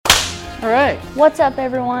All right. What's up,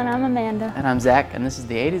 everyone? I'm Amanda. And I'm Zach, and this is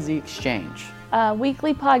the A to Z Exchange. A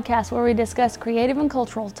weekly podcast where we discuss creative and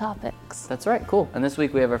cultural topics. That's right, cool. And this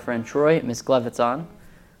week we have our friend Troy Miszklevitz on.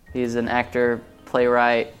 He's an actor,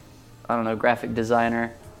 playwright, graphic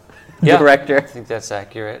designer, director. I think that's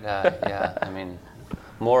accurate.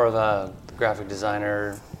 More of a graphic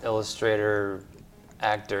designer, illustrator,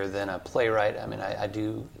 actor than a playwright. I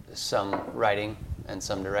do some writing and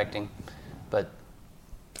some directing, but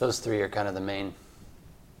those three are kind of the main.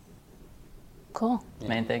 Cool.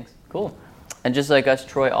 Main things. Cool. And just like us,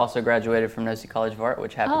 Troy also graduated from Nosy College of Art,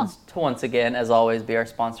 which happens to once again, as always, be our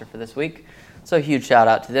sponsor for this week. So a huge shout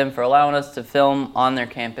out to them for allowing us to film on their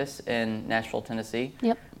campus in Nashville, Tennessee.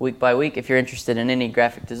 Yep. Week by week. If you're interested in any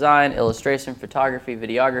graphic design, illustration, photography,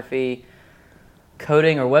 videography,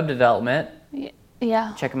 coding, or web development,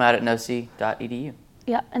 check them out at nosy.edu.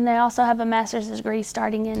 Yeah, and they also have a master's degree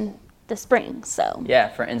starting in the spring, so. Yeah,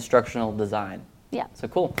 for instructional design. Yeah. So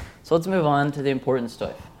cool. So let's move on to the important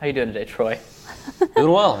stuff. How you doing today, Troy?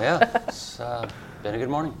 Doing well, yeah. It's been a good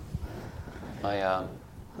morning. My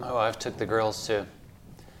wife took the girls to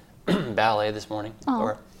ballet this morning.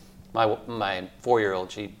 Or my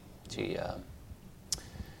 4-year-old,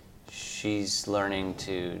 she's learning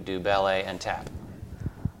to do ballet and tap.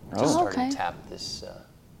 Just started tap this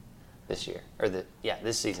year, or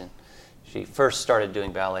this season. She first started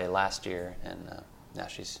doing ballet last year, and now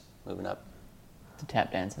she's moving up to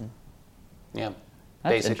tap dancing. Yeah,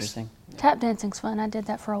 that's basics. Interesting. Tap dancing's fun. I did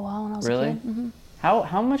that for a while when I was a kid. Mm-hmm.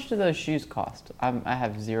 How much do those shoes cost? I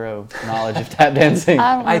have zero knowledge of tap dancing.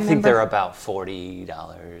 I think they're about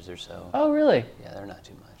 $40 or so. Oh, really? Yeah, they're not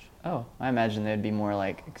too much. Oh, I imagine they'd be more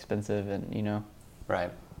like expensive and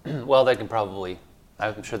Right. Well, they can probably.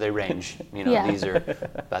 I'm sure they range. These are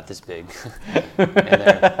about this big,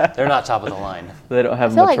 and they're not top of the line. They don't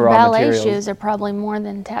have I feel much like raw ballet materials. shoes are probably more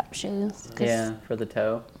than tap shoes. Yeah, for the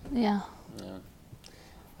toe. Yeah.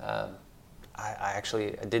 I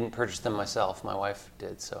actually didn't purchase them myself. My wife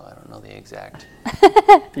did, so I don't know the exact.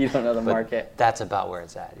 You don't know the market. That's about where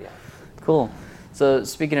it's at. Yeah. Cool. So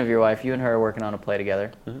speaking of your wife, you and her are working on a play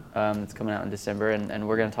together. Mm-hmm. It's coming out in December, and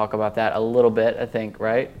we're going to talk about that a little bit, I think,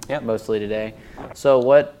 right? Yeah. Mostly today. So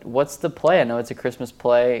what's the play? I know it's a Christmas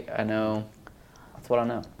play. That's what I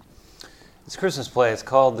know. It's a Christmas play. It's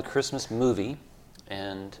called The Christmas Movie,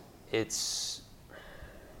 and it's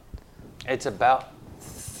about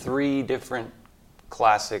 3 different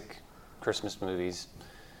classic Christmas movies.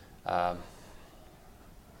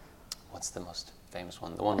 What's the most famous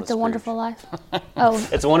one? The one with It's a Wonderful Life.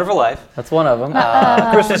 It's a Wonderful Life. That's one of them.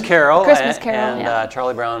 Christmas Carol. And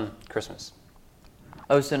Charlie Brown Christmas.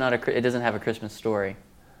 Oh, so it doesn't have a Christmas story.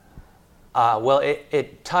 Well,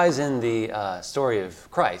 it ties in the story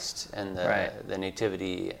of Christ and the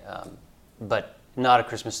nativity, but not a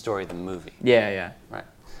Christmas story, the movie. Yeah. Right.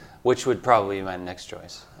 Which would probably be my next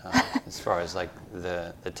choice, as far as like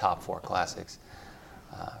the top 4 classics,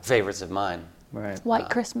 favorites of mine. Right. White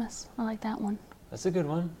Christmas. I like that one. That's a good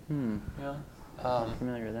one. Yeah. I'm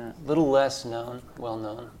familiar with that. A little less well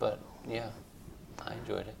known, but yeah, I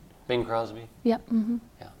enjoyed it. Bing Crosby. Yep. Mm-hmm.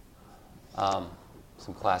 Yeah.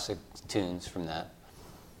 Some classic tunes from that.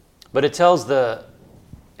 But it tells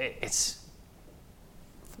it's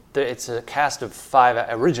a cast of 5.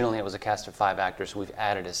 Originally, it was a cast of 5 actors. So we've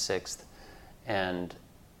added a 6th, and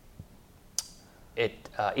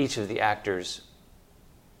each of the actors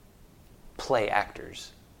play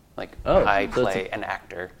actors. Like I play an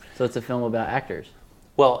actor. So it's a film about actors.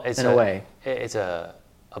 Well, it's in a way. It's a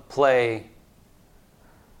play.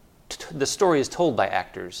 The story is told by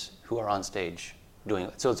actors who are on stage doing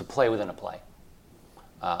it. So it's a play within a play.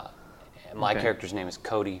 My character's name is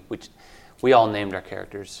Cody, which we all named our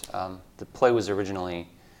characters. The play was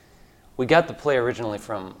we got the play originally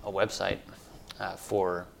from a website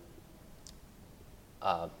for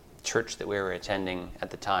a church that we were attending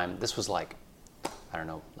at the time. This was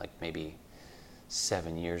maybe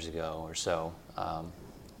 7 years ago or so. I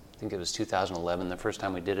think it was 2011, the first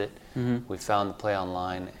time we did it. Mm-hmm. We found the play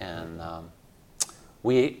online, and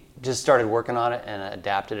we just started working on it and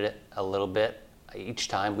adapted it a little bit each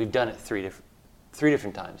time. We've done it three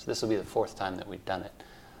different times. This will be the 4th time that we've done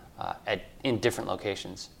it in different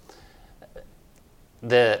locations.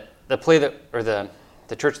 The play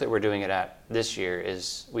the church that we're doing it at this year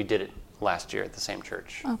we did it last year at the same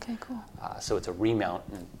church. Okay, cool. So it's a remount,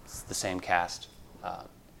 and it's the same cast.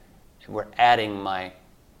 We're adding my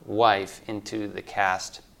wife into the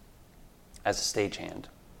cast as a stagehand.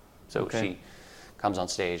 So she comes on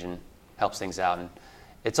stage and helps things out, and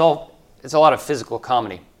it's a lot of physical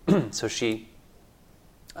comedy. So she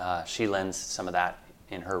lends some of that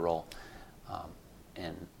in her role,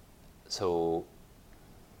 and so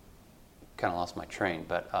kind of lost my train,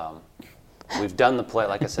 but we've done the play,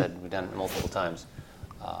 like I said, we've done it multiple times.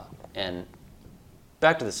 And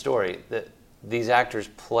back to the story, that these actors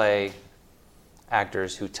play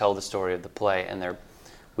actors who tell the story of the play, and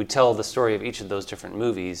we tell the story of each of those different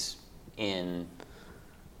movies in,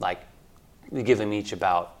 like, we give them each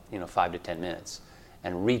about 5 to 10 minutes,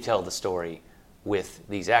 and retell the story with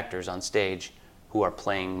these actors on stage who are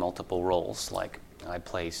playing multiple roles. Like, I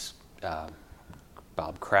play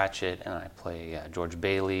Bob Cratchit, and I play George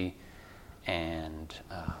Bailey, and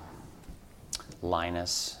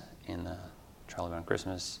Linus in Charlie Brown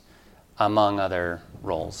Christmas, among other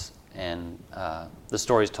roles. And the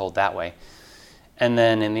story is told that way. And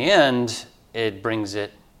then in the end, it brings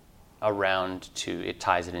it around it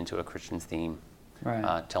ties it into a Christian theme,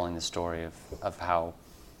 right. Telling the story of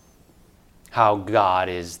how God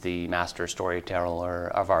is the master storyteller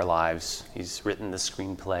of our lives. He's written the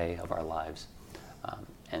screenplay of our lives.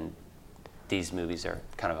 And these movies are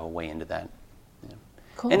kind of a way into that.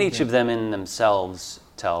 Cool. And each of them in themselves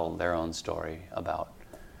tell their own story about,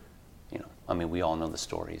 we all know the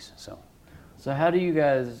stories. So how do you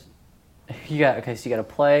guys? So you got a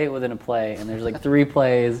play within a play, and there's like 3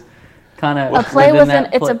 plays, kind of a play within.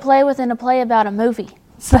 It's a play within a play about a movie.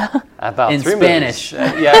 So about in 3 Spanish.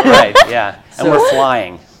 movies. Yeah, right. Yeah, and we're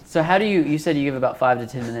flying. So how do you said you give about 5 to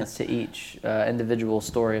 10 minutes to each individual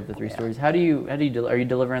story of the 3 stories. How do you are you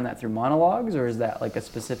delivering that through monologues, or is that like a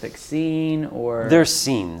specific scene, or? There's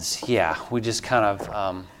scenes. Yeah, we just kind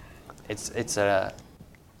of it's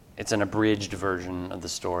an abridged version of the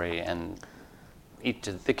story, and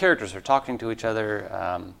the characters are talking to each other,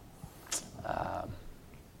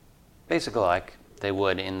 basically like they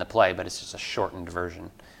would in the play, but it's just a shortened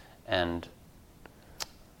version, and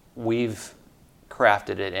we've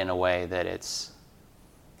crafted it in a way that it's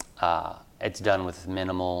done with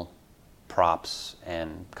minimal props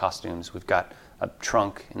and costumes. We've got a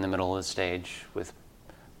trunk in the middle of the stage with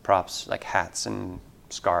props like hats and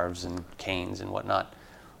scarves and canes and whatnot,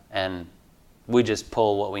 and we just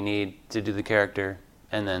pull what we need to do the character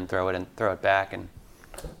and then throw it back and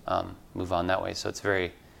move on that way. So it's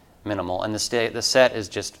very minimal, and the set is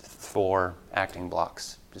just 4 acting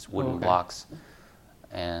blocks, just wooden blocks,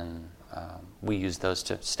 and we use those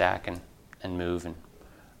to stack and move and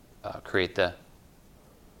create the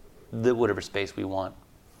whatever space we want.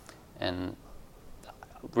 And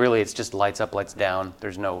really, it's just lights up, lights down.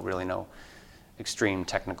 There's no extreme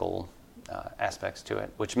technical aspects to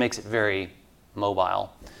it, which makes it very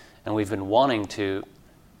mobile. And we've been wanting to,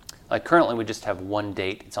 like, currently we just have one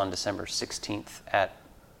date. It's on December 16th at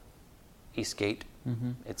Eastgate.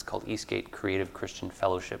 Mm-hmm. It's called Eastgate Creative Christian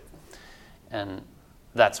Fellowship, and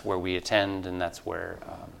that's where we attend, and that's where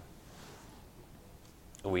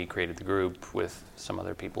we created the group with some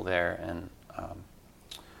other people there. And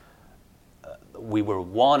we were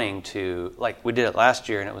wanting to, like, we did it last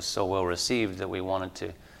year, and it was so well received that we wanted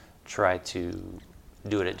to try to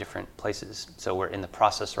do it at different places. So we're in the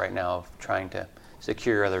process right now of trying to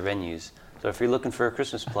secure other venues. So if you're looking for a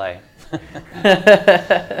Christmas play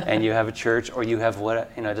and you have a church, or you have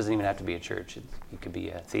it doesn't even have to be a church. It could be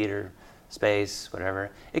a theater space, whatever.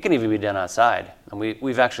 It can even be done outside. And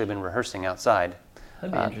we've actually been rehearsing outside.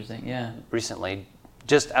 That'd be interesting, yeah. Recently,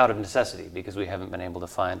 just out of necessity, because we haven't been able to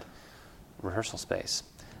find rehearsal space.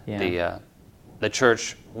 Yeah. The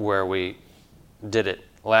church where we did it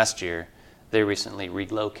last year, they recently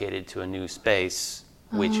relocated to a new space,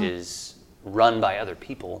 which is run by other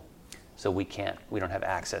people, so we don't have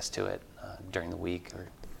access to it during the week or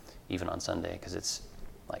even on Sunday, because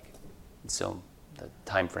the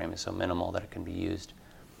time frame is so minimal that it can be used.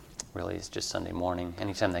 Really, it's just Sunday morning,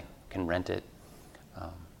 anytime they can rent it.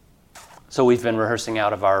 So we've been rehearsing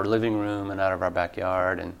out of our living room and out of our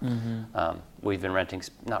backyard, and we've been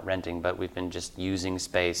we've been just using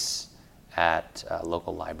space at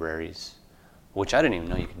local libraries, which I didn't even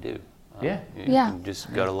know you could do. You can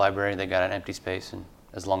just go to the library, they got an empty space, and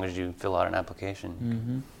as long as you fill out an application, you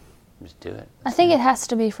can just do it. I think it has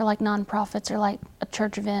to be for like nonprofits or like a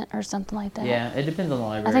church event or something like that. Yeah, it depends on the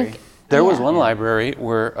library. There was one library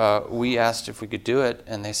where we asked if we could do it,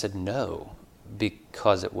 and they said no,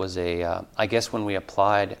 because it was I guess when we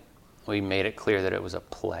applied, we made it clear that it was a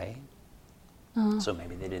play. So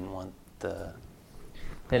maybe they didn't want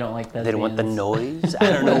They don't like that. They didn't want the noise. I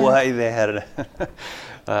don't know why they had an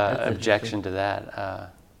objection to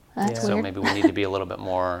that. That's so weird. maybe we need to be a little bit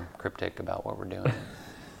more cryptic about what we're doing.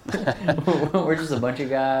 We're just a bunch of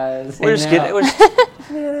guys. We're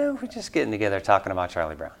hanging just getting together talking about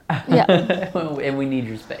Charlie Brown. Yeah. out. And we need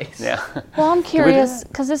your space. Yeah. Well, I'm curious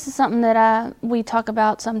because this is something that we talk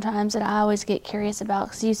about sometimes that I always get curious about.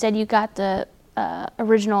 Because you said you got the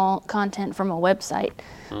original content from a website.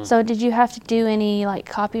 So did you have to do any like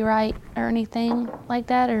copyright or anything like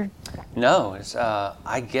that, or? No, it's,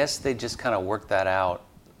 I guess they just kind of worked that out.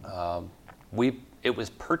 It was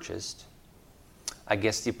purchased. I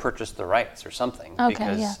guess you purchased the rights or something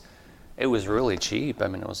because it was really cheap. I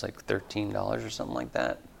mean, it was like $13 or something like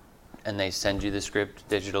that, and they send you the script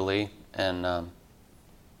digitally, and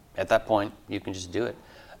at that point you can just do it.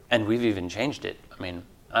 And we've even changed it. I mean,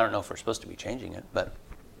 I don't know if we're supposed to be changing it, but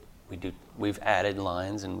we do. We've added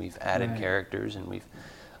lines and we've added characters and we've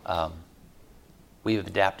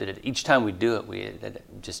adapted it. Each time we do it, we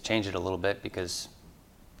just change it a little bit because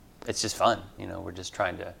it's just fun. You know, we're just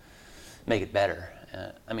trying to make it better.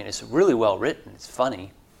 I mean, it's really well written. It's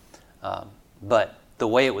funny, but the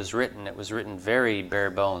way it was written very bare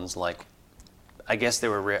bones. Like, I guess they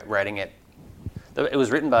were writing it. It was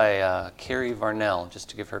written by Carrie Varnell, just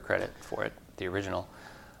to give her credit for it, the original.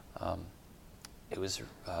 It was,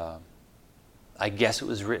 I guess it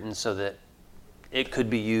was written so that it could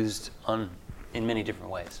be used in many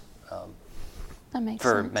different ways. That makes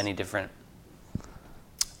for sense. many different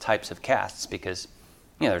types of casts because,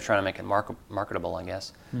 you know, they're trying to make it marketable, I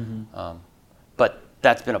guess. But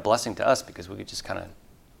that's been a blessing to us because we could just kind of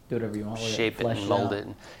Do whatever you want with shape it and mold it.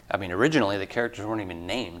 I mean, originally the characters weren't even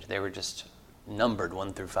named; they were just numbered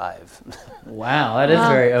 1 through 5. Wow, that is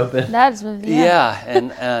very open. That's Yeah,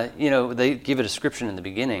 and you know, they give a description in the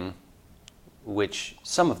beginning, which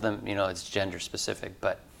some of them, you know, it's gender specific,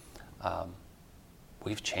 but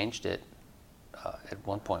we've changed it. At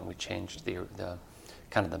one point, we changed the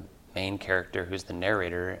kind of the main character, who's the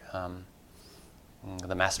narrator,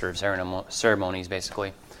 the master of ceremonies,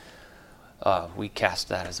 basically. We cast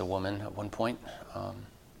that as a woman at one point, I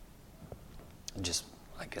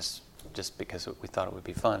guess, just because we thought it would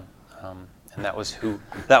be fun, and that was who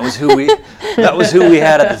we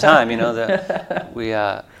had at the time. You know,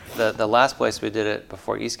 the last place we did it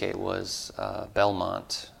before Eastgate was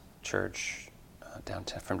Belmont Church,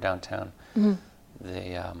 downtown.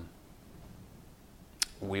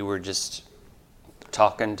 We were just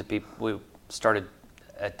talking to people. We started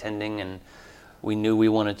attending, and we knew we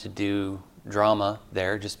wanted to do drama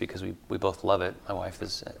there just because we both love it. My wife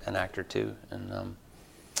is an actor too, and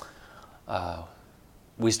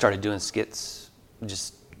we started doing skits,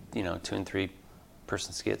 just, you know, 2 and 3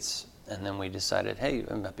 person skits, and then we decided, hey,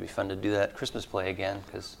 it might be fun to do that Christmas play again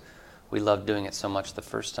because we loved doing it so much the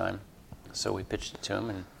first time. So we pitched it to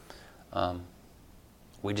him, and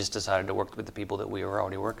we just decided to work with the people that we were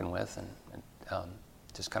already working with, and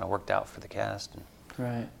just kind of worked out for the cast. And,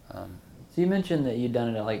 right. So you mentioned that you'd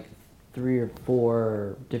done it at like 3 or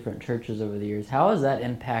 4 different churches over the years. How has that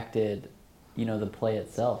impacted, you know, the play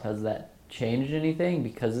itself? Has that changed anything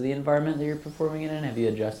because of the environment that you're performing in? Have you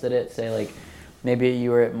adjusted it? Say, like, maybe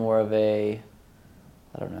you were at more of a,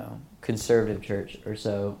 I don't know, conservative church or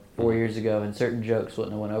so 4 years ago, and certain jokes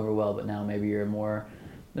wouldn't have went over well, but now maybe you're in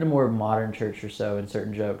a more modern church or so, and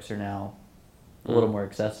certain jokes are now a little more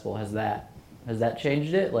accessible. Has that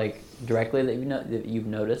changed it, like, directly that you've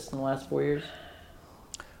noticed in the last 4 years?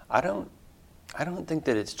 I don't think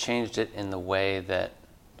that it's changed it in the way that,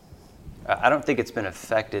 I don't think it's been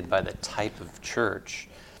affected by the type of church.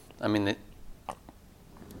 I mean,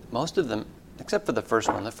 most of them, except for the first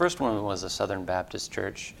one. The first one was a Southern Baptist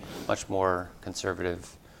church, much more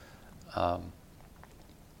conservative.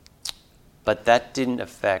 But that didn't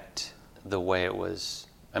affect the way it was.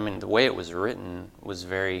 I mean, the way it was written was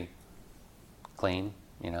very clean.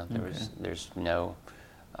 You know, there's no,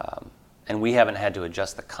 and we haven't had to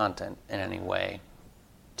adjust the content in any way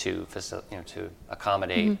to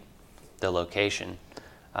accommodate the location.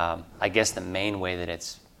 I guess the main way that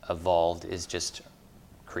it's evolved is just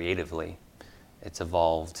creatively. It's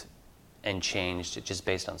evolved and changed just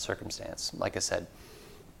based on circumstance. Like I said,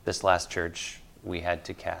 this last church, we had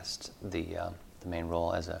to cast the main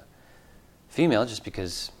role as a female just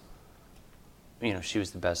because, you know, she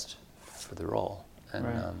was the best for the role, and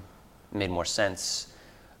made more sense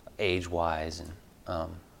age-wise,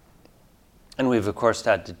 and we've of course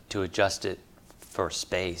had to adjust it for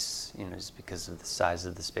space, you know, just because of the size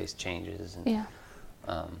of the space changes and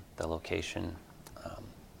the location,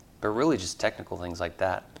 but really just technical things like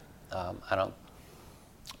that. I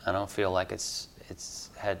don't feel like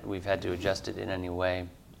we've had to adjust it in any way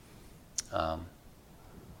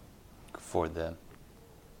for the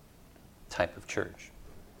type of church.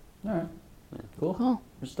 All right. Cool.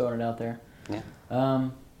 Just throwing it out there. Yeah.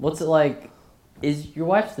 What's it like? Is your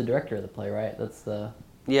wife's the director of the play, right? That's the...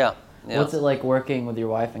 Yeah. What's it like working with your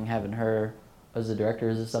wife and having her as a director?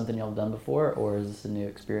 Is this something y'all have done before, or is this a new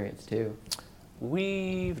experience too?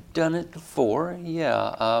 We've done it before,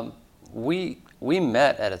 yeah. We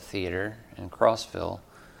met at a theater in Crossville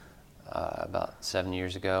about 7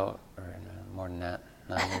 years ago, or more than that,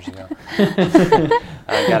 9 years ago.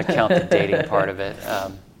 I got to count the dating part of it.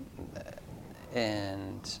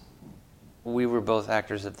 And we were both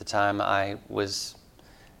actors at the time. I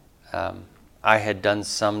had done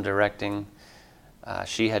some directing.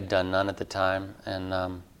 She had done none at the time,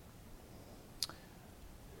 and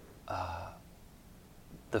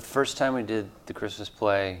the first time we did the Christmas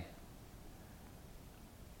play,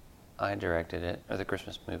 I directed it, or the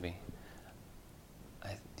Christmas movie.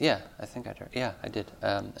 I think I directed. Yeah, I did.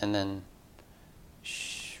 And then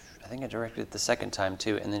I think I directed it the second time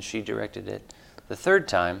too, and then she directed it the third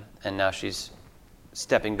time, and now she's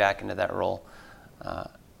stepping back into that role.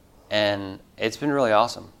 And it's been really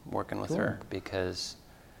awesome working with her, because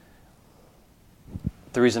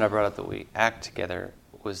the reason I brought up that we act together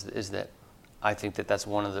is that I think that that's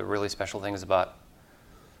one of the really special things about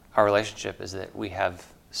our relationship, is that we have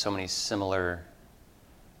so many similar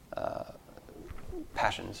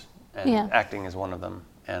passions, and acting is one of them.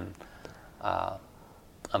 And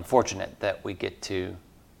I'm fortunate that we get to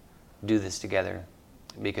do this together,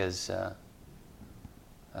 because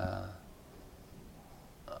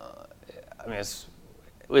I mean, it's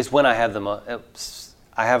when I have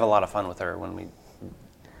I have a lot of fun with her when we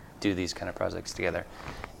do these kind of projects together,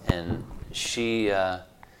 and she and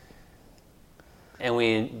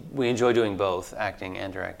we enjoy doing both, acting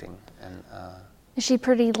and directing. And is she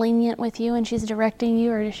pretty lenient with you when she's directing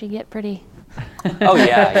you, or does she get pretty? Oh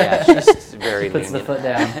yeah, she's very lenient. Puts the foot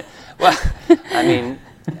down. Well, I mean,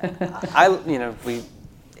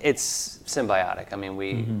 it's symbiotic. I mean,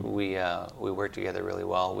 we work together really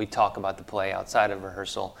well. We talk about the play outside of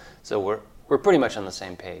rehearsal, so we're pretty much on the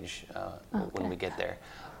same page when we get there.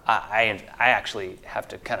 I actually have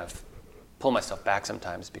to kind of pull myself back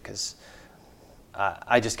sometimes, because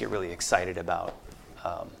I just get really excited about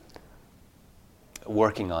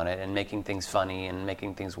working on it and making things funny and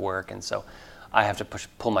making things work, and so I have to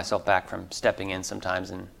pull myself back from stepping in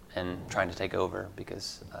sometimes and trying to take over,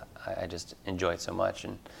 because I just enjoy it so much,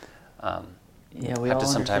 and we have all to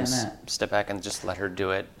sometimes understand that. step back and just let her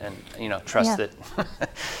do it, and trust that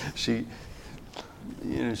she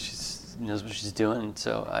knows what she's doing.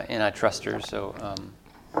 So and I trust her, so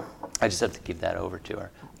I just have to give that over to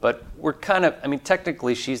her. But we're kind of, I mean,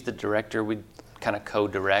 technically she's the director. We kind of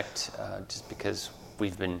co-direct, just because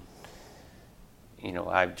we've been,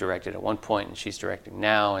 I've directed at one point and she's directing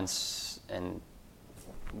now, and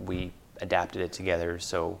we adapted it together,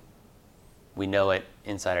 so we know it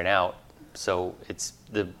inside and out. So it's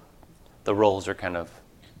the roles are kind of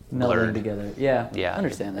blurred melding together. Yeah, I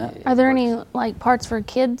understand that. Are there any parts for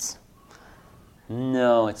kids?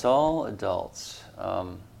 No, it's all adults. I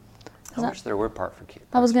wish there were part for kids.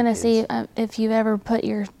 I was gonna see if you ever put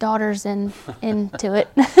your daughters into it.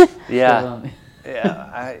 Yeah,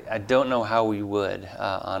 I don't know how we would,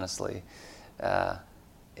 honestly.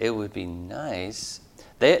 It would be nice.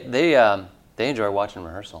 They enjoy watching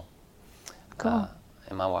rehearsal. Cool.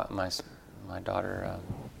 And my daughter,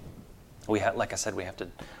 like I said, we have to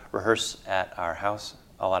rehearse at our house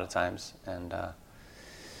a lot of times, and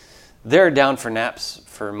they're down for naps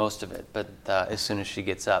for most of it. But as soon as she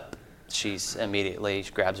gets up, she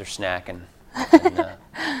grabs her snack and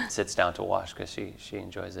sits down to watch, because she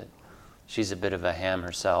enjoys it. She's a bit of a ham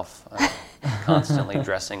herself, constantly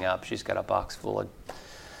dressing up. She's got a box full of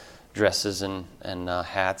dresses and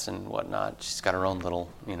hats and whatnot. She's got her own little,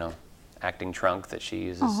 acting trunk that she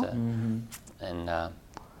uses, and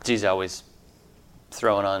she's always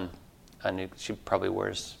throwing on a new. She probably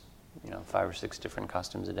wears, 5 or 6 different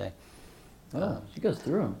costumes a day. Oh, she goes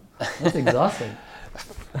through them. That's exhausting.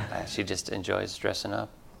 She just enjoys dressing up.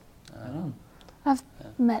 I've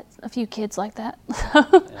met a few kids like that.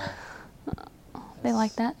 They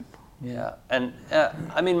like that. Yeah, and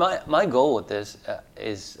I mean, my goal with this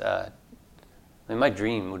is, my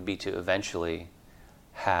dream would be to eventually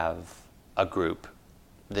have a group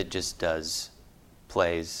that just does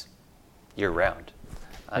plays year round.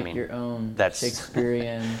 I mean, your own that's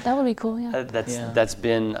Shakespearean. That would be cool. Yeah. That's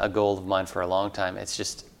been a goal of mine for a long time. It's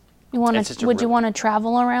just. Would you want to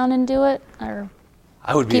travel around and do it, or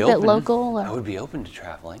I would keep it local? Or? I would be open to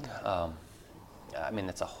traveling. I mean,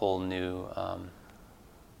 that's a whole new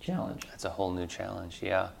challenge. That's a whole new challenge,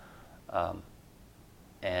 yeah.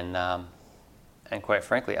 And quite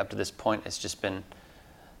frankly, up to this point, it's just been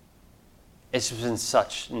it's just been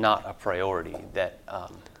such not a priority that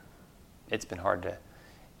it's been hard to.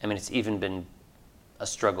 I mean, it's even been a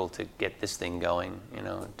struggle to get this thing going. You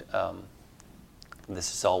know,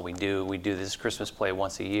 this is all we do. We do this Christmas play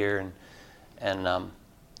once a year, and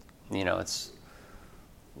you know, it's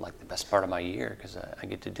like the best part of my year because I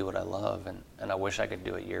get to do what I love, and I wish I could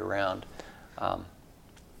do it year round.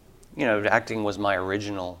 You know, acting was my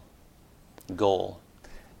original goal.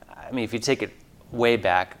 I mean, if you take it way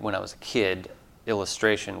back when I was a kid,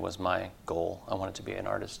 illustration was my goal. I wanted to be an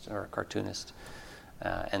artist or a cartoonist,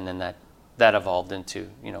 and then that evolved into,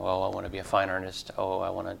 you know, oh, I want to be a fine artist. Oh, I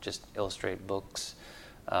want to just illustrate books.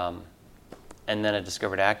 And then I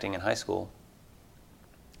discovered acting in high school,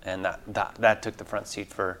 and that took the front seat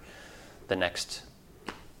for the next,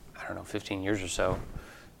 I don't know, 15 years or so,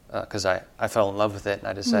 because I fell in love with it, and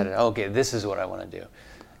I decided, okay, this is what I want to do.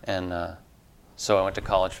 And so I went to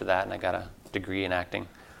college for that, and I got a degree in acting.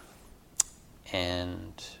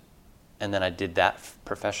 And then I did that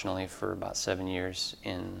professionally for about 7 years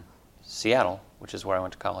in Seattle, which is where I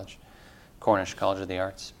went to college, Cornish College of the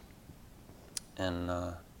Arts. And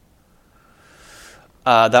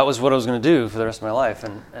that was what I was going to do for the rest of my life.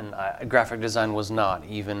 And graphic design was not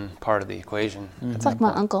even part of the equation. It's like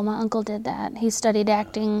my uncle. My uncle did that. He studied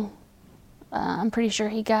acting. I'm pretty sure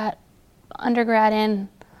he got undergrad and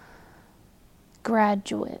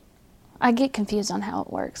graduate. I get confused on how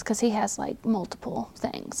it works because he has like multiple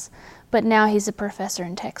things. But now he's a professor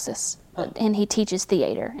in Texas, and he teaches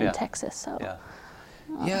theater in Texas. So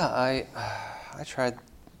I tried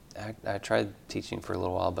teaching for a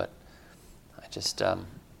little while, but I just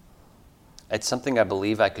it's something I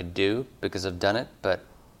believe I could do because I've done it, but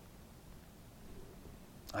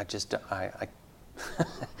I just I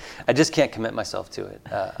just can't commit myself to it.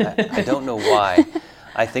 I don't know why.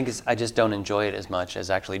 I think I just don't enjoy it as much as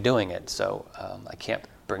actually doing it, so I can't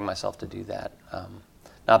bring myself to do that.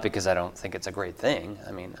 Not because I don't think it's a great thing.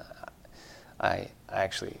 I mean, I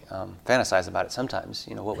actually fantasize about it sometimes.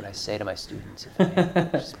 You know, what would I say to my students if I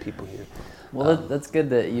had just people here? Well, that's good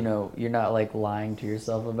that, you know, you're not like lying to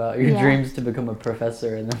yourself about your dreams to become a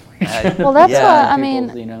professor and then. Well, that's why I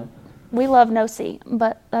mean. You know. We love NOSI,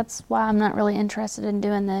 but that's why I'm not really interested in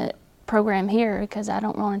doing the program here because I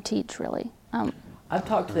don't want to teach really. I've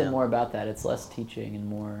talked to them more about that. It's less teaching and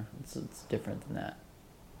more, it's different than that.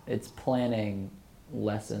 It's planning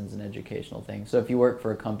lessons and educational things. So if you work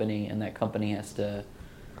for a company and that company has to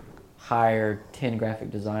hire 10 graphic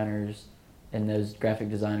designers and those graphic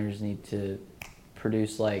designers need to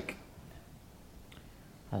produce like,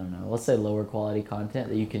 I don't know, let's say lower quality content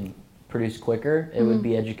that you can produce quicker, it would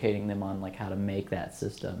be educating them on like how to make that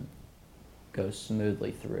system go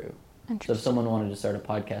smoothly through. So if someone wanted to start a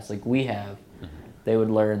podcast like we have, they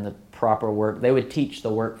would learn the proper work. They would teach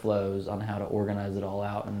the workflows on how to organize it all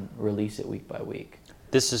out and release it week by week.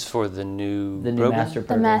 This is for the new master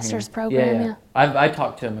program. The master's program, yeah. I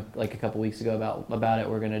talked to him like a couple weeks ago about it.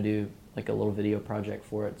 We're going to do like a little video project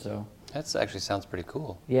for it. So that actually sounds pretty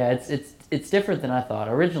cool. Yeah, it's different than I thought.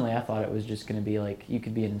 Originally, I thought it was just going to be like you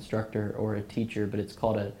could be an instructor or a teacher, but it's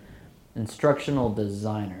called a instructional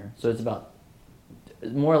designer. So it's about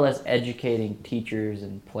more or less educating teachers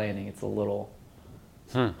and planning. It's a little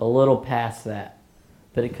past that,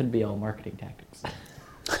 but it could be all marketing tactics.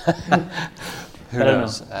 Who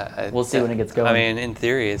knows? We'll see when it gets going. I mean, in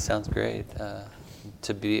theory, it sounds great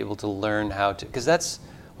to be able to learn how to, because that's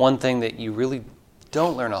one thing that you really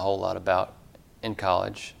don't learn a whole lot about in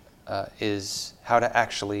college is how to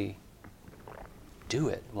actually do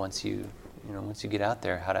it once you get out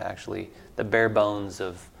there. How to actually the bare bones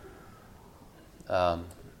of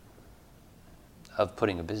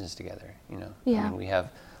putting a business together. You know, yeah. I mean, we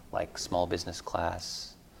have like small business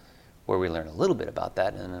class where we learn a little bit about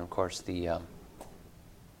that, and then of course the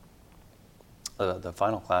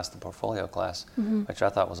final class, the portfolio class, which I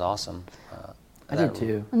thought was awesome. I did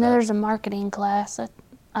too. And then there's a marketing class that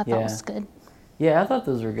I thought was good. Yeah, I thought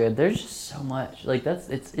those were good. There's just so much. Like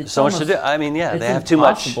it's so much to do. I mean, yeah, they have too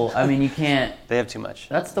much. I mean, you can't. They have too much.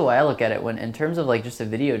 That's the way I look at it. When in terms of like just a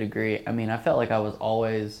video degree, I mean, I felt like I was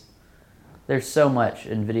always. There's so much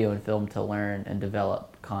in video and film to learn and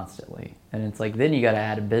develop constantly, and it's like then you got to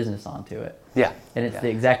add a business onto it. Yeah. And it's the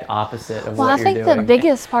exact opposite of well, what you're doing. Well, I think the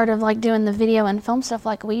biggest part of like doing the video and film stuff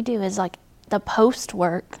like we do is like the post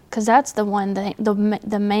work, because that's the one thing,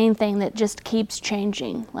 the main thing that just keeps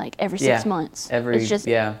changing like every 6 months. It's just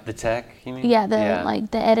the tech, you mean? Yeah,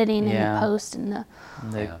 like the editing and the post and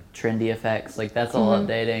the trendy effects, like that's all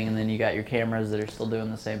updating, and then you got your cameras that are still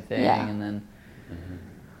doing the same thing, and then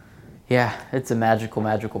it's a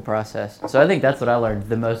magical process. So I think that's what I learned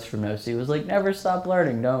the most from NOSI was like never stop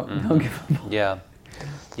learning, don't give up. Yeah,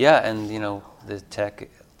 Yeah, and the tech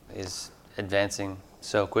is advancing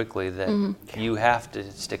so quickly that you have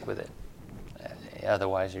to stick with it.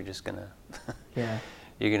 Otherwise, you're just gonna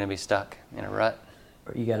you're gonna be stuck in a rut.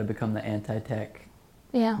 Or you got to become the anti-tech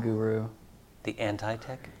Yeah. guru. The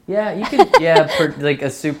anti-tech? Yeah, you could. For like a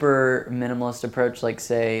super minimalist approach, like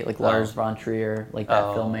say Lars von Trier, like that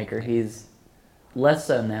filmmaker. Okay. He's less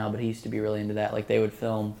so now, but he used to be really into that. Like they would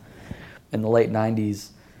film in the late '90s.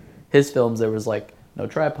 His films, there was like no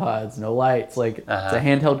tripods, no lights. Like it's a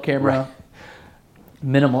handheld camera, Right.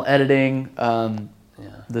 minimal editing.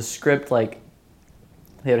 The script, like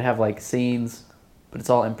they would have like scenes, but it's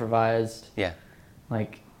all improvised. Yeah.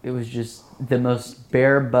 Like it was just the most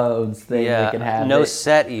bare bones thing they could have. No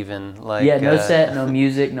set even. No set, no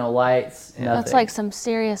music, no lights, nothing. That's like some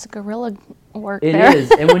serious guerrilla work It there. is.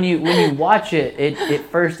 And when you watch it, at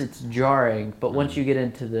first it's jarring, but once you get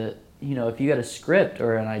into the, if you got a script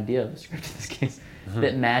or an idea of a script in this case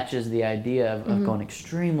that matches the idea of going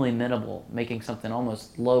extremely minimal, making something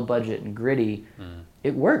almost low budget and gritty,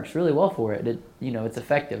 it works really well for it. It's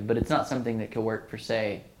effective, but it's not something that could work for,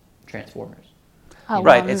 say, Transformers. Oh,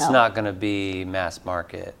 Right, well, it's no. not going to be mass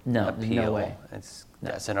market No, appeal. no way.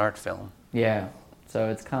 That's an art film. Yeah. So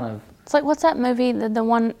it's kind of... It's like, what's that movie? The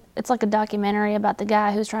one, it's like a documentary about the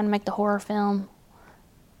guy who's trying to make the horror film.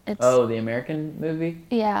 It's, the American movie?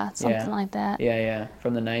 Yeah, something like that. Yeah.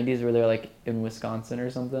 From the 90s where they're like in Wisconsin or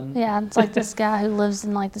something? Yeah, it's like this guy who lives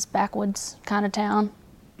in like this backwoods kind of town.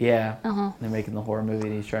 Yeah. Uh-huh. They're making the horror movie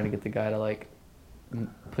and he's trying to get the guy to like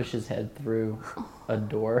push his head through a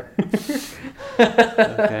door.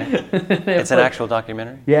 Okay. It's an actual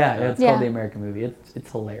documentary? Yeah, it's Yeah. called The American Movie.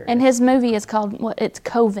 It's hilarious. And his movie is called, it's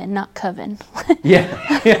Coven, not Coven. Yeah.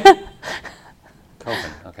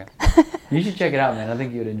 Coven, okay. You should check it out, man. I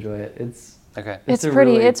think you would enjoy it. It's Okay. It's a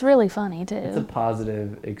pretty, really- it's really funny It's a too.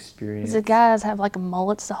 positive experience. The guys have like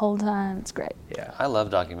mullets the whole time. It's great. Yeah. I love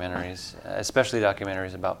documentaries, especially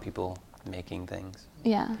documentaries about people making things,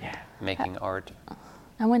 Yeah. Yeah. making art.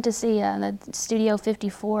 I went to see the Studio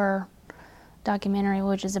 54 documentary,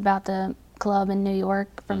 which is about the club in New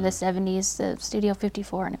York from the 70s, the Studio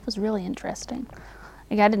 54, and it was really interesting.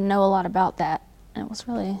 Like, I didn't know a lot about that. And it was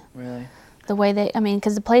really Really? the way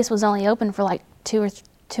because the place was only open for like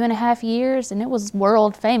 2.5 years, and it was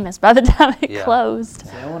world famous by the time it closed.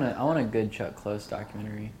 See, I want a good Chuck Close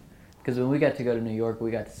documentary. Because when we got to go to New York,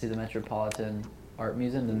 we got to see the Metropolitan Art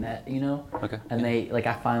Museum, the Met, Okay. And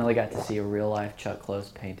I finally got to see a real life Chuck Close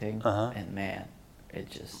painting, Uh-huh. and man, it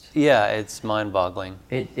just Yeah, it's mind-boggling.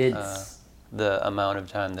 it's The amount of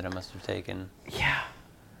time that it must have taken. yeah.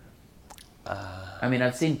 I mean,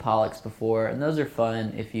 I've seen Pollocks before, and those are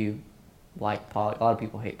fun if you like Pollock. A lot of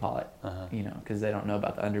people hate Pollock, because they don't know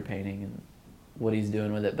about the underpainting and what he's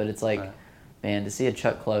doing with it. But it's like, man, to see a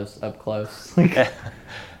Chuck Close up close,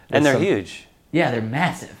 And they're huge. Yeah, they're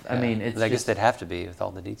massive. I mean, it's I guess just, they'd have to be with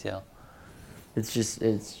all the detail. it's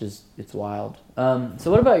wild.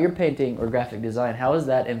 So what about your painting or graphic design? How has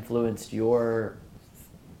that influenced your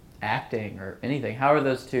acting or anything? How are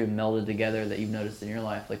those two melded together that you've noticed in your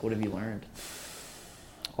life? Like, what have you learned?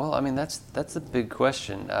 Well, I mean, that's the big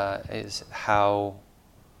question, is how,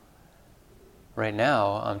 right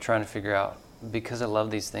now, I'm trying to figure out, because I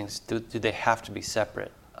love these things, do they have to be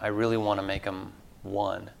separate? I really want to make them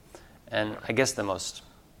one. And I guess the most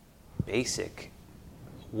basic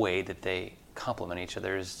way that they complement each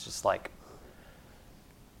other is just like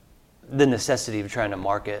the necessity of trying to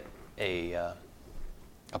market a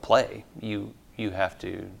play. You have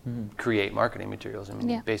to create marketing materials. I mean,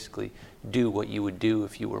 you basically do what you would do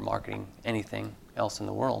if you were marketing anything else in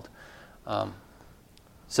the world.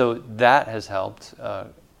 So that has helped.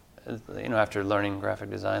 After learning graphic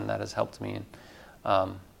design, that has helped me in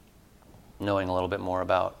knowing a little bit more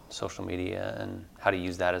about social media and how to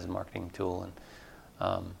use that as a marketing tool,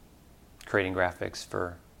 and creating graphics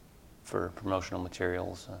for promotional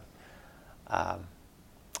materials.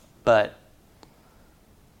 But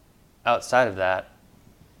outside of that,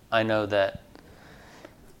 I know that,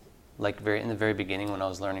 in the very beginning, when I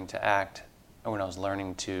was learning to act, or when I was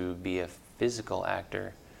learning to be a physical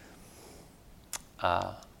actor,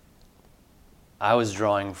 I was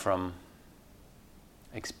drawing from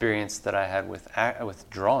experience that I had with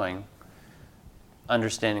drawing,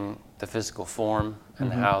 understanding the physical form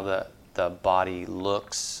and how the body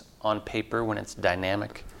looks on paper when it's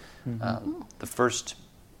dynamic. The first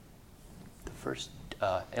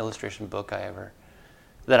illustration book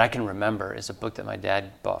that I can remember is a book that my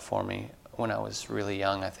dad bought for me when I was really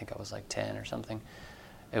young. I think I was like 10 or something.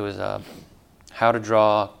 It was How to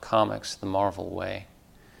Draw Comics the Marvel Way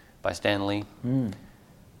by Stan Lee.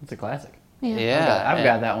 It's a classic. Yeah, I've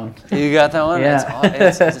got that one. You got that one?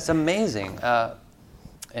 Yeah. It's amazing.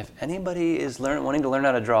 If anybody is wanting to learn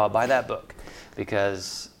how to draw, buy that book,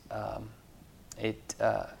 because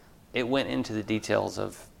it went into the details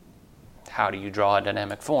of how do you draw a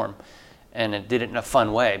dynamic form, and it did it in a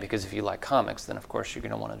fun way, because if you like comics, then of course you're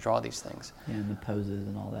going to want to draw these things. Yeah, and the poses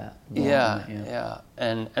and all that. Yeah.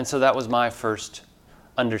 And so that was my first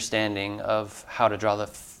understanding of how to draw the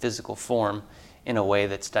physical form in a way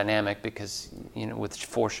that's dynamic, because with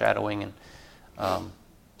foreshadowing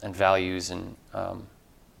and values and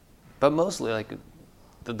but mostly like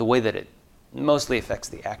the way that it mostly affects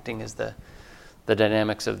the acting is the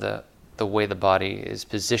dynamics of the way the body is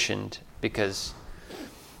positioned, because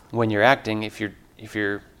when you're acting, if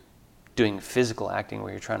you're doing physical acting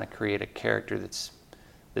where you're trying to create a character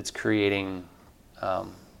that's creating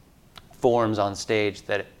forms on stage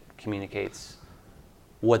that it communicates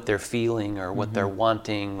what they're feeling or what they're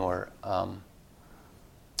wanting or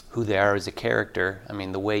who they are as a character. I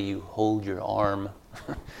mean, the way you hold your arm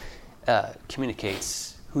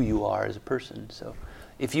communicates who you are as a person. So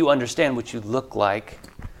if you understand what you look like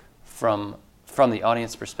from the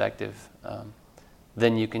audience perspective,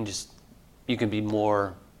 then you can be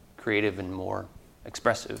more creative and more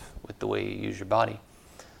expressive with the way you use your body.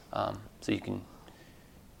 So you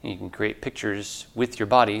can create pictures with your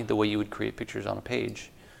body the way you would create pictures on a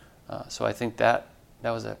page. So I think that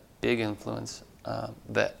was a big influence,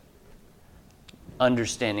 that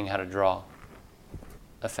understanding how to draw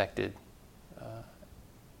affected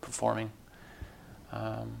performing.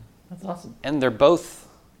 That's awesome. And they're both,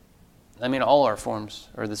 I mean, all our forms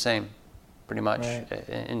are the same, pretty much, right,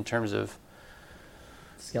 in terms of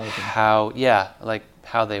skeleton. How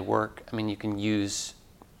they work. I mean, you can use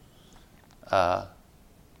a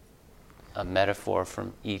metaphor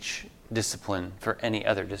from each discipline for any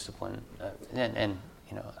other discipline, and an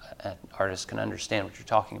artist can understand what you're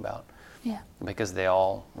talking about. Yeah. Because they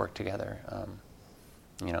all work together.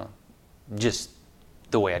 Just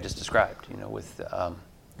the way I just described. With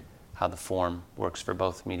how the form works for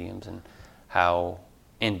both mediums, and how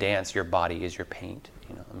in dance your body is your paint.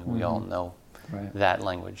 We all know that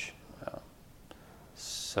language.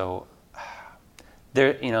 So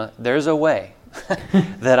there's a way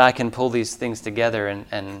that I can pull these things together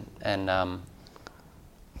and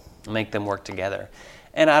make them work together.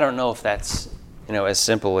 And I don't know if that's as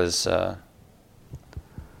simple as I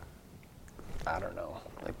don't know,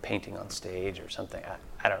 like painting on stage or something.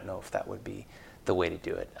 I don't know if that would be the way to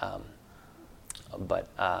do it. But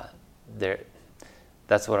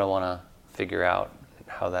that's what I want to figure out,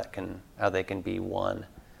 how they can be one,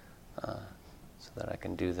 so that I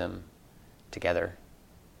can do them together.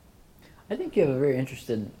 I think you have a very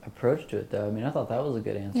interesting approach to it, though. I mean, I thought that was a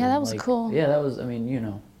good answer. Yeah, that was cool. Yeah, that was,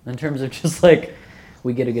 in terms of just like,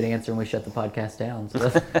 we get a good answer and we shut the podcast down. So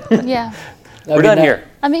Yeah. We're done here.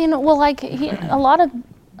 I mean, well, like I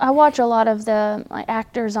watch a lot of the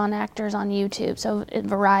actors on YouTube. So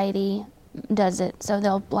Variety does it. So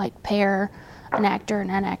they'll like pair an actor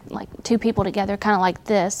and like two people together, kind of like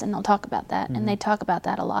this, and they'll talk about that. And they talk about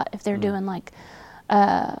that a lot if they're doing like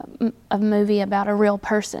a movie about a real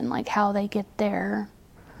person, like how they get their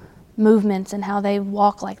movements and how they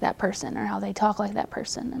walk like that person or how they talk like that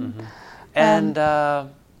person. And I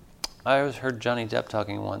heard Johnny Depp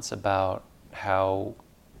talking once about how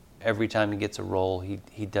every time he gets a role,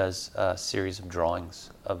 he does a series of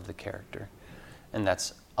drawings of the character, and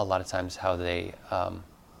that's a lot of times how they.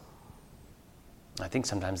 I think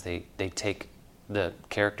sometimes they take the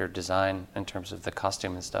character design in terms of the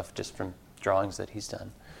costume and stuff just from drawings that he's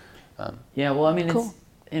done. Cool.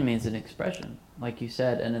 It's an expression, like you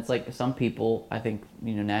said, and it's like some people, I think,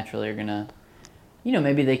 naturally are gonna,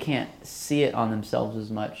 maybe they can't see it on themselves as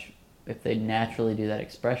much if they naturally do that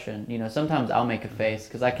expression. Sometimes I'll make a face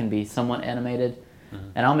because I can be somewhat animated,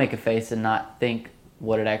 and I'll make a face and not think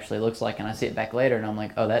what it actually looks like, and I see it back later and I'm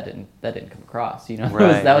like, oh, that didn't come across.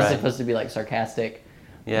 That was supposed to be like sarcastic,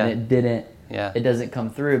 and it didn't. Yeah. It doesn't come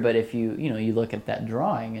through. But if you look at that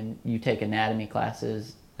drawing and you take anatomy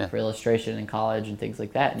classes for illustration in college and things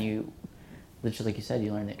like that, and you, just like you said,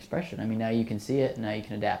 you learn the expression. I mean, now you can see it, and now you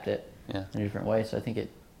can adapt it in a different way. So I think it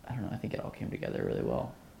all came together really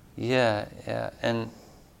well. Yeah, and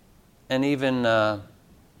even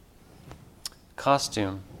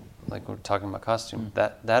costume, like we're talking about costume,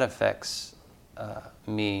 that affects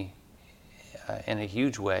me in a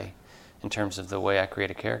huge way in terms of the way I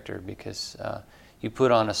create a character, because you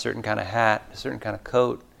put on a certain kind of hat, a certain kind of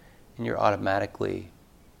coat, and you're automatically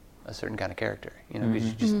a certain kind of character. Because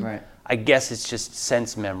you just, I guess it's just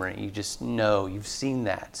sense memory. You just know, you've seen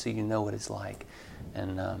that, so you know what it's like,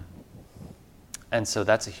 and And so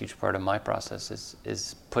that's a huge part of my process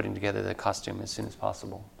is putting together the costume as soon as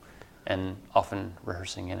possible, and often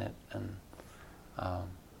rehearsing in it and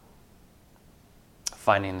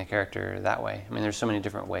finding the character that way. I mean, there's so many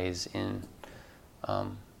different ways in, but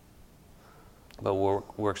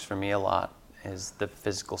what works for me a lot is the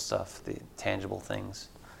physical stuff, the tangible things.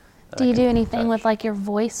 Do you do anything with like your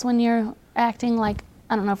voice when you're acting? Like,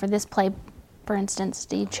 I don't know, for this play, for instance,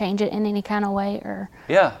 do you change it in any kind of way, or?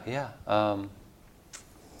 Yeah.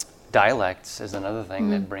 Dialects is another thing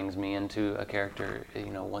that brings me into a character.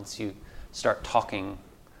 You know, once you start talking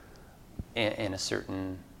in a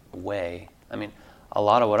certain way. I mean, a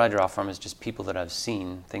lot of what I draw from is just people that I've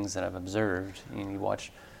seen, things that I've observed. You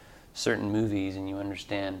watch certain movies and you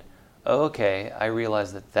understand, oh, okay, I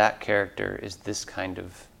realize that character is this kind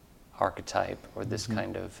of archetype or this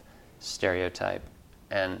kind of stereotype.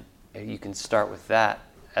 And you can start with that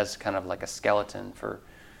as kind of like a skeleton for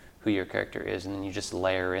who your character is, and then you just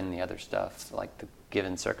layer in the other stuff, like the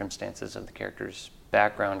given circumstances of the character's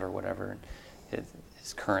background or whatever,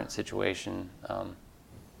 his current situation.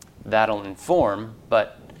 That'll inform,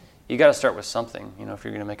 but you got to start with something. You know, if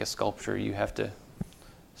you're going to make a sculpture, you have to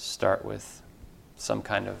start with some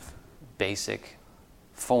kind of basic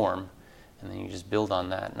form, and then you just build on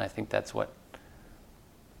that. And I think that's what,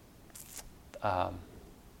 for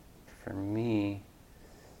me,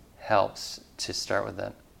 helps to start with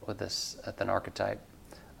an archetype.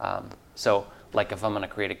 So, like if I'm going to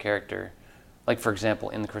create a character, like for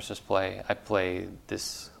example, in the Christmas play, I play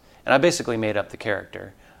this, and I basically made up the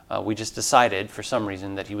character. We just decided for some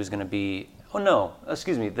reason that he was going to be,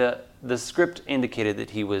 the script indicated that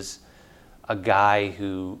he was a guy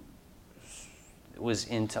who was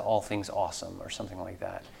into all things awesome or something like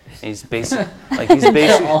that. And he's basically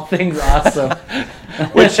all things awesome.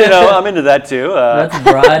 Which, I'm into that too. That's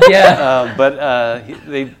broad, yeah.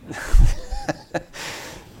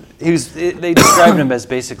 They described him as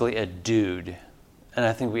basically a dude. And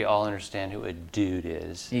I think we all understand who a dude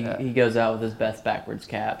is. He goes out with his Beth backwards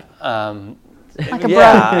cap. Like a bro.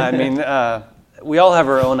 I mean, we all have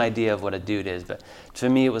our own idea of what a dude is, but to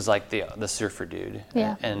me it was like the surfer dude.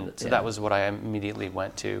 Yeah. And so that was what I immediately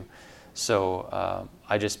went to. So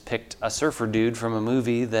I just picked a surfer dude from a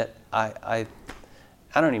movie that I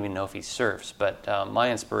don't even know if he surfs, but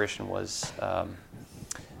my inspiration was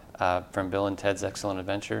from Bill and Ted's Excellent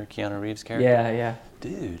Adventure, Keanu Reeves' character. Yeah.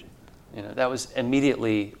 Dude. That was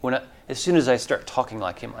immediately, as soon as I start talking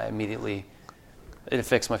like him, it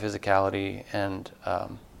affects my physicality, and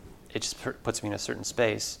it just puts me in a certain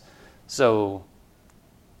space. So,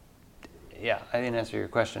 yeah, I didn't answer your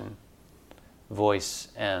question. Voice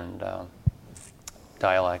and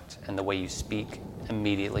dialect and the way you speak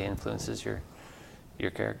immediately influences your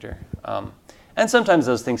character. And sometimes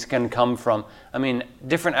those things can come from,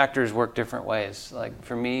 different actors work different ways. Like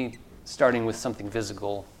for me, starting with something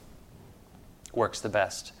physical works the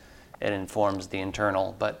best. It informs the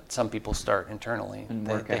internal, but some people start internally.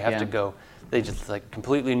 They have to go, they just like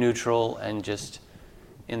completely neutral, and just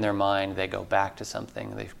in their mind they go back to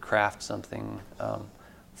something. They craft something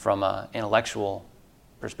from an intellectual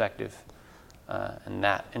perspective, and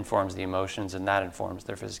that informs the emotions, and that informs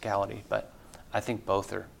their physicality. But I think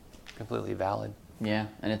both are completely valid. Yeah,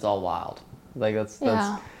 and it's all wild. Like that's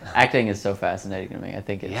acting is so fascinating to me. I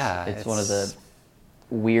think it's one of the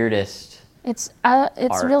weirdest. It's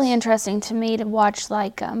arts. really interesting to me to watch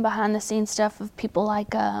like behind the scenes stuff of people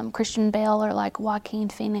like Christian Bale or like Joaquin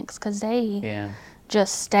Phoenix, because they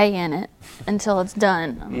just stay in it until it's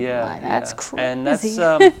done. That's crazy. And that's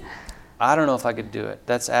I don't know if I could do it.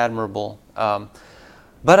 That's admirable, but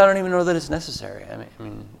I don't even know that it's necessary. I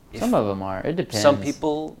mean, some of them are. It depends. Some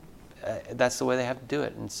people, that's the way they have to do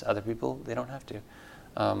it, and other people they don't have to.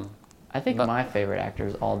 I think my favorite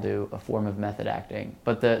actors all do a form of method acting.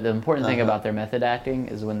 But the important thing about their method acting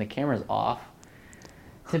is when the camera's off,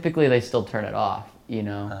 typically they still turn it off,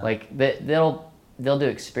 Like they'll do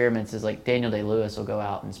experiments. Is like Daniel Day-Lewis will go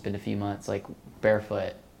out and spend a few months like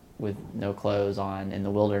barefoot with no clothes on in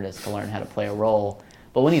the wilderness to learn how to play a role.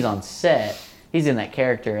 But when he's on set, he's in that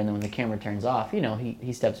character, and then when the camera turns off,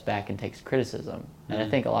 he steps back and takes criticism. And I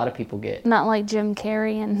think a lot of people get... Not like Jim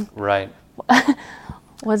Carrey and... Right.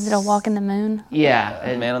 Was it A Walk in the Moon?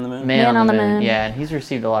 Yeah. Man on the Moon? Man on the Moon. Yeah, and he's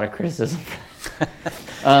received a lot of criticism.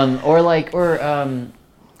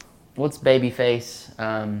 What's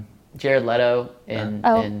Babyface? Jared Leto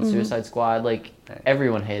in Suicide Squad. Like,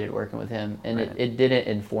 everyone hated working with him, and it didn't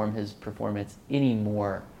inform his performance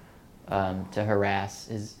anymore to harass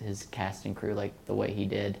his cast and crew like the way he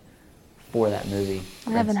did for that movie.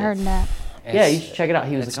 I haven't heard that. Yeah, you should check it out.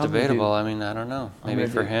 He was It's like, I'm gonna debatable. I mean, I don't know. Maybe gonna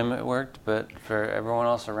for do- him it worked, but for everyone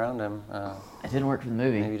else around him, It didn't work for the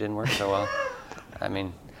movie. maybe it didn't work so well. I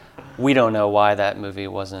mean, we don't know why that movie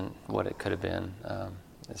wasn't what it could have been.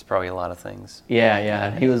 It's probably a lot of things.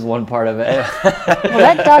 Yeah, he was one part of it. Well,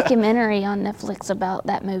 that documentary on Netflix about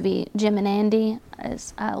that movie, Jim and Andy,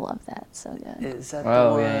 I love that. It's so good. Is that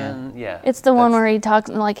Oh, the yeah, one? Yeah. It's the one that's- where he talks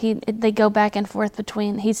like they go back and forth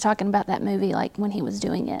between. He's talking about that movie like when he was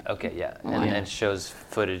doing it. Okay, yeah, Oh, and, yeah. and shows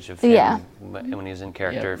footage of him Yeah. when he was in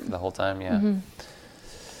character Yep. for the whole time. Yeah,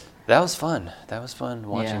 that was fun. That was fun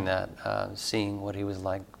watching Yeah. that, seeing what he was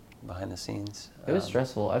like behind the scenes. It was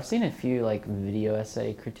stressful. I've seen a few like video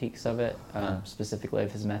essay critiques of it, specifically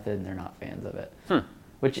of his method, and they're not fans of it.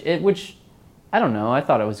 Which I don't know. I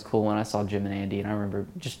thought it was cool when I saw Jim and Andy, and I remember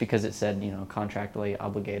just because it said contractually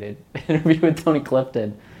obligated interview with Tony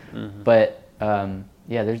Clifton. But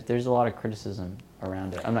yeah, there's a lot of criticism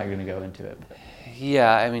around it. I'm not going to go into it. But.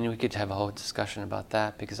 Yeah, I mean, we could have a whole discussion about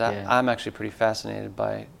that because Yeah. I'm actually pretty fascinated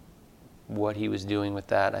by what he was doing with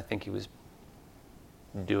that. I think he was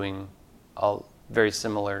doing a very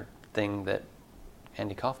similar thing that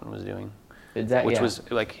Andy Kaufman was doing, which was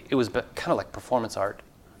like it was kind of like performance art.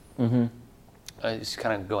 Mm-hmm. It's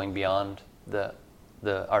kind of going beyond the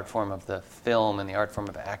art form of the film and the art form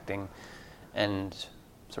of acting, and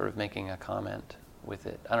sort of making a comment with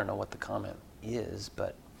it. I don't know what the comment is,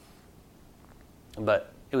 but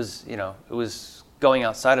it was it was going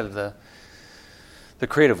outside of the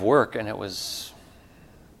creative work, and it was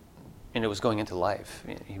going into life.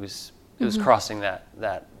 It was crossing that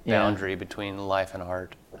boundary between life and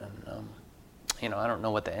art, and I don't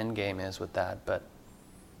know what the end game is with that, but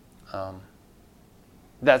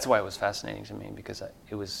that's why it was fascinating to me, because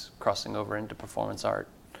it was crossing over into performance art,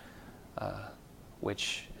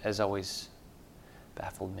 which has always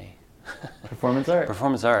baffled me. Performance art.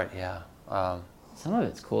 Performance art, yeah. Some of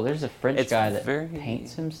it's cool. There's a French It's guy that very-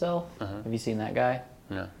 paints himself. Have you seen that guy?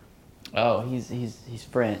 No. Oh, he's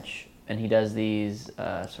French, and he does these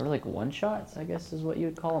sort of like one shots, I guess is what you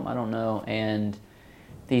would call them. I don't know. And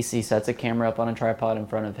he sets a camera up on a tripod in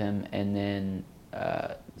front of him, and then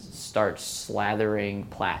starts slathering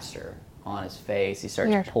plaster on his face. He starts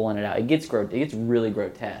Weird. pulling it out. It gets really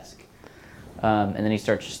grotesque. And then he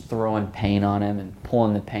starts just throwing paint on him and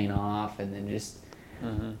pulling the paint off, and then just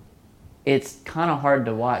it's kind of hard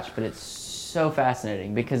to watch, but it's so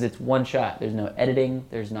fascinating because it's one shot. There's no editing.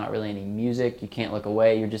 There's not really any music. You can't look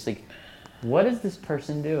away. You're just like, what is this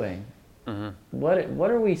person doing?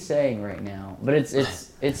 What are we saying right now? But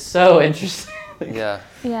it's so interesting. Yeah.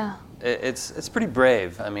 Yeah. It's pretty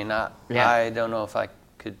brave. I mean, I don't know if I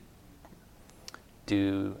could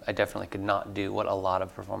do. I definitely could not do what a lot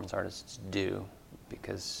of performance artists do,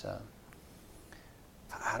 because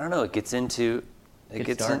I don't know. It gets into. It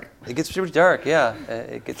gets dark. It gets pretty dark. Yeah.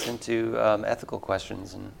 It gets into ethical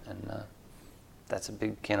questions, and that's a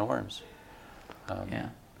big can of worms. Yeah.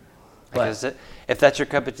 Because if that's your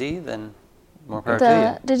cup of tea, then more power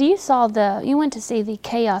to you. You went to see the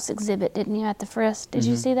Chaos exhibit, didn't you, at the Frisk? Did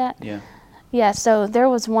you see that? Yeah. Yeah, so there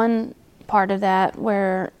was one part of that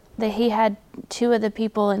where he had two of the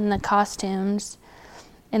people in the costumes,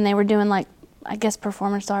 and they were doing like, I guess,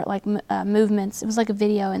 performance art, like movements. It was like a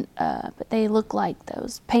video, and but they looked like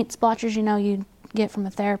those paint splotches, you get from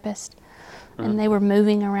a therapist, and they were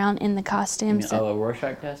moving around in the costumes. A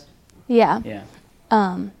Rorschach test? Yeah.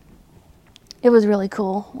 Yeah. It was really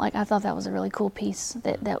cool. Like, I thought that was a really cool piece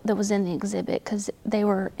that was in the exhibit, because they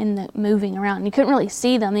were moving around. And you couldn't really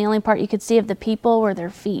see them. The only part you could see of the people were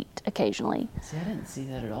their feet occasionally. See, I didn't see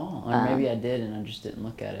that at all. Or maybe I did and I just didn't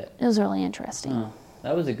look at it. It was really interesting. Oh,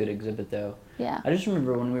 that was a good exhibit, though. Yeah. I just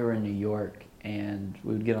remember when we were in New York and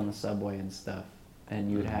we would get on the subway and stuff,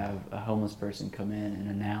 and you would have a homeless person come in and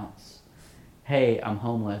announce, "Hey, I'm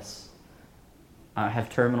homeless. I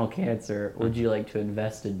have terminal cancer. Would you like to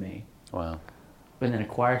invest in me?" Wow. And then a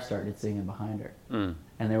choir started singing behind her. And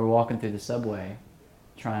they were walking through the subway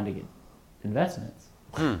trying to get investments.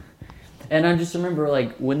 And I just remember,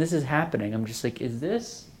 like, when this is happening, I'm just like, is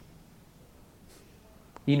this...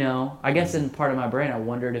 I guess in part of my brain, I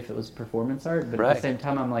wondered if it was performance art, but at the same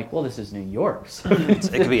time, I'm like, well, this is New York, so It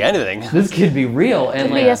could be anything. this could be real. And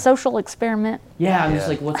Could be a social experiment. yeah, I'm just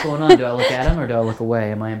like, what's going on? Do I look at him or do I look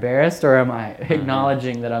away? Am I embarrassed or am I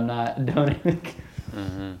acknowledging that I'm not donating?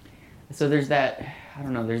 So there's that, I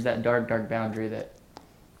don't know, there's that dark boundary that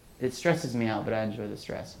it stresses me out, but I enjoy the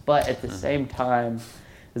stress. But at the same time,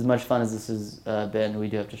 as much fun as this has been, we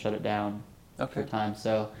do have to shut it down for time.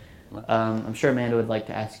 So I'm sure Amanda would like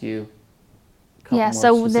to ask you a couple more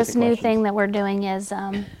So specific this new questions. thing that we're doing is,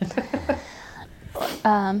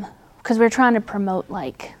 because we're trying to promote,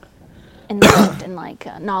 like, involved in like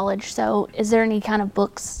knowledge. So is there any kind of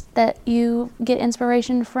books that you get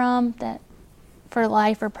inspiration from that for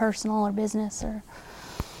life or personal or business or?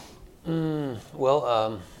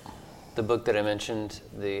 Well, the book that I mentioned,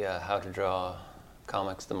 the How to Draw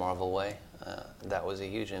Comics the Marvel Way, that was a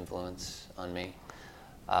huge influence on me.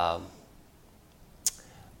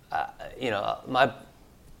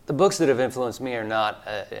 The books that have influenced me are not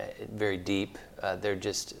very deep. They're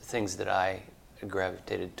just things that I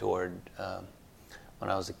gravitated toward when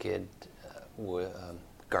I was a kid.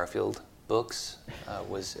 Garfield books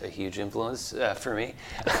was a huge influence for me.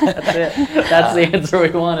 That's it. That's the answer we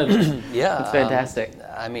wanted. Yeah, it's fantastic.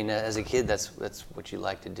 As a kid, that's what you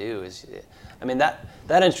like to do.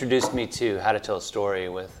 That introduced me to how to tell a story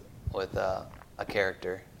with a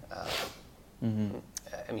character.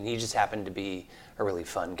 He just happened to be a really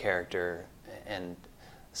fun character, and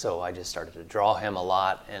so I just started to draw him a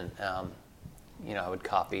lot, and I would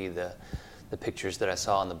copy the pictures that I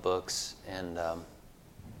saw in the books, and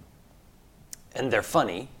they're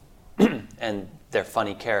funny, and they're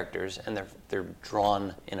funny characters, and they're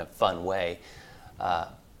drawn in a fun way.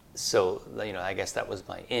 So I guess that was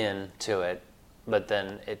my in to it, but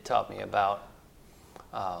then it taught me about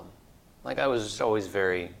I was just always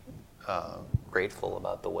very grateful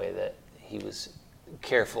about the way that he was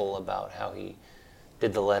careful about how he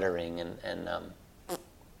did the lettering, and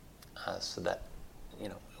so that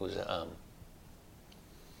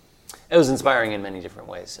it was inspiring in many different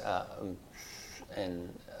ways.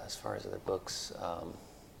 And as far as other books,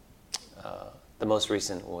 the most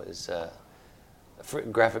recent was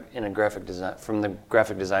from the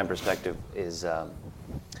graphic design perspective is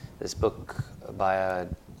this book by a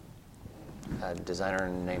designer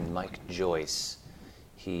named Mike Joyce.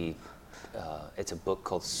 It's a book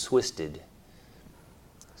called Swisted.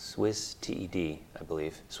 Swiss, T-E-D, I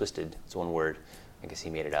believe. Swisted. It's one word. I guess he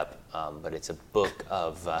made it up. But it's a book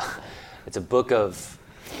of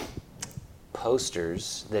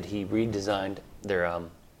posters that he redesigned. They're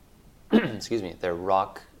they're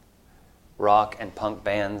rock and punk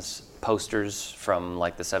bands posters from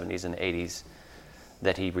like the 70s and 80s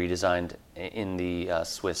that he redesigned in the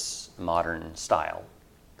Swiss modern style.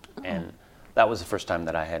 And that was the first time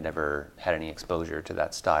that I had ever had any exposure to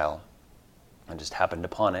that style. I just happened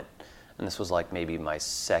upon it, and this was like maybe my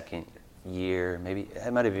second year, maybe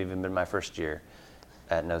it might have even been my first year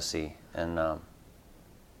at NOC, and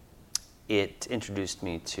it introduced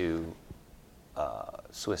me to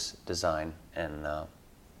Swiss design, and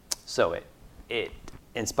so it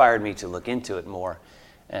inspired me to look into it more,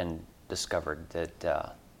 and discovered that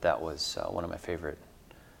that was one of my favorite,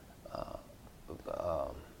 I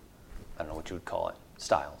don't know what you would call it,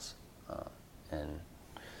 styles, and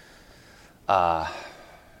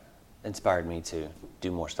inspired me to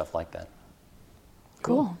do more stuff like that.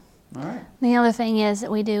 Cool. All right. The other thing is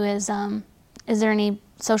that we do is there any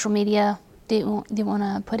social media do you want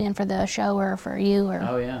to put in for the show or for you? Or?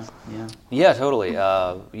 Oh, yeah. Yeah, totally.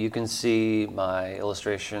 You can see my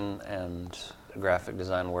illustration and graphic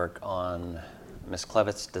design work on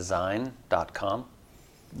Miszklevitzdesign.com.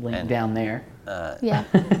 Link down there. Yeah.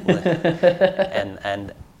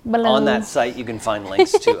 And on that site, you can find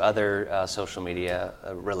links to other social media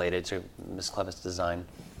related to Miszklevitz Design,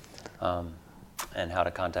 and how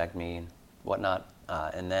to contact me and whatnot.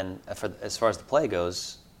 And then as far as the play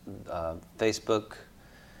goes, Facebook,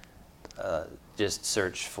 just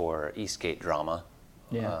search for Eastgate Drama,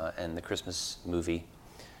 and the Christmas movie.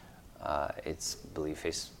 It's, I believe,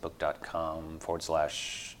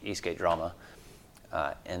 facebook.com/Eastgate Drama.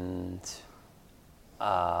 And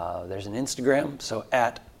there's an Instagram, so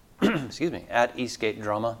at Eastgate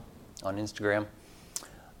Drama on Instagram.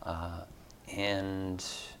 And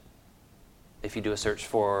if you do a search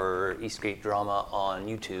for Eastgate Drama on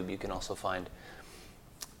YouTube, you can also find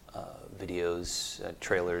videos,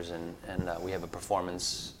 trailers, and we have a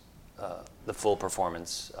performance, the full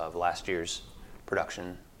performance of last year's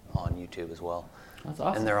production on YouTube as well. That's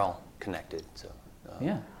awesome. And they're all connected. So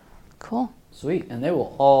yeah. Cool. Sweet. And they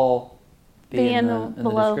will all be in the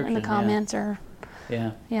below description. in the comments or.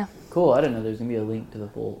 Yeah. Yeah. Cool. I didn't know there was gonna be a link to the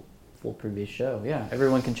full previous show. Yeah.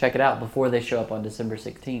 Everyone can check it out before they show up on December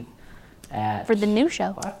 16th at for the new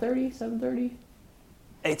show. 5:30, 7:30.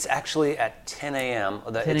 It's actually at 10 a.m.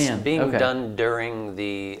 10 It's a.m. being done during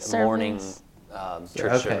the morning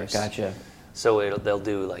church service. Gotcha. So they'll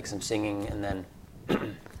do like some singing, and then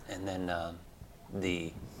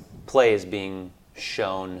the play is being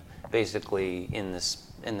shown basically in the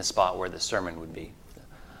spot where the sermon would be.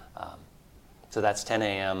 So that's 10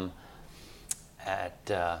 a.m.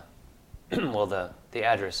 at well, the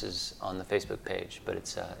address is on the Facebook page, but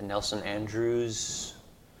it's Nelson Andrews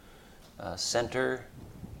Center,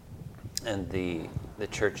 and the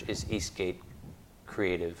church is Eastgate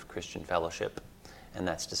Creative Christian Fellowship, and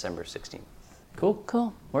that's December 16th.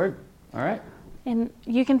 Cool. Word. All right. And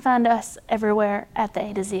you can find us everywhere at the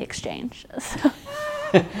A to Z Exchange.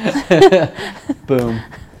 Boom.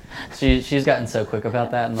 She's gotten so quick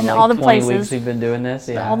about that in the, all the 20 places. weeks we've been doing this.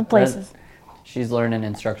 Yeah, all the places. She's learning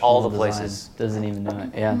instructional All the design. places. Doesn't even know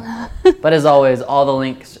it. Yeah. But as always, all the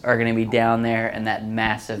links are going to be down there in that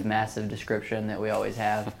massive, massive description that we always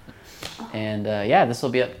have. And this will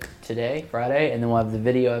be up today, Friday, and then we'll have the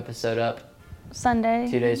video episode up Sunday.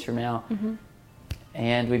 2 days from now. Mm-hmm.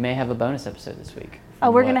 And we may have a bonus episode this week.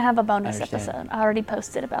 Oh, we're going to have a bonus episode. I already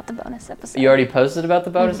posted about the bonus episode. You already posted about the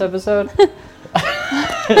bonus episode?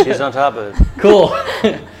 She's on top of it. Cool.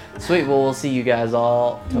 Sweet. Well, we'll see you guys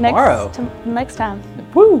all tomorrow. Next time.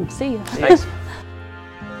 Woo! See you. Thanks.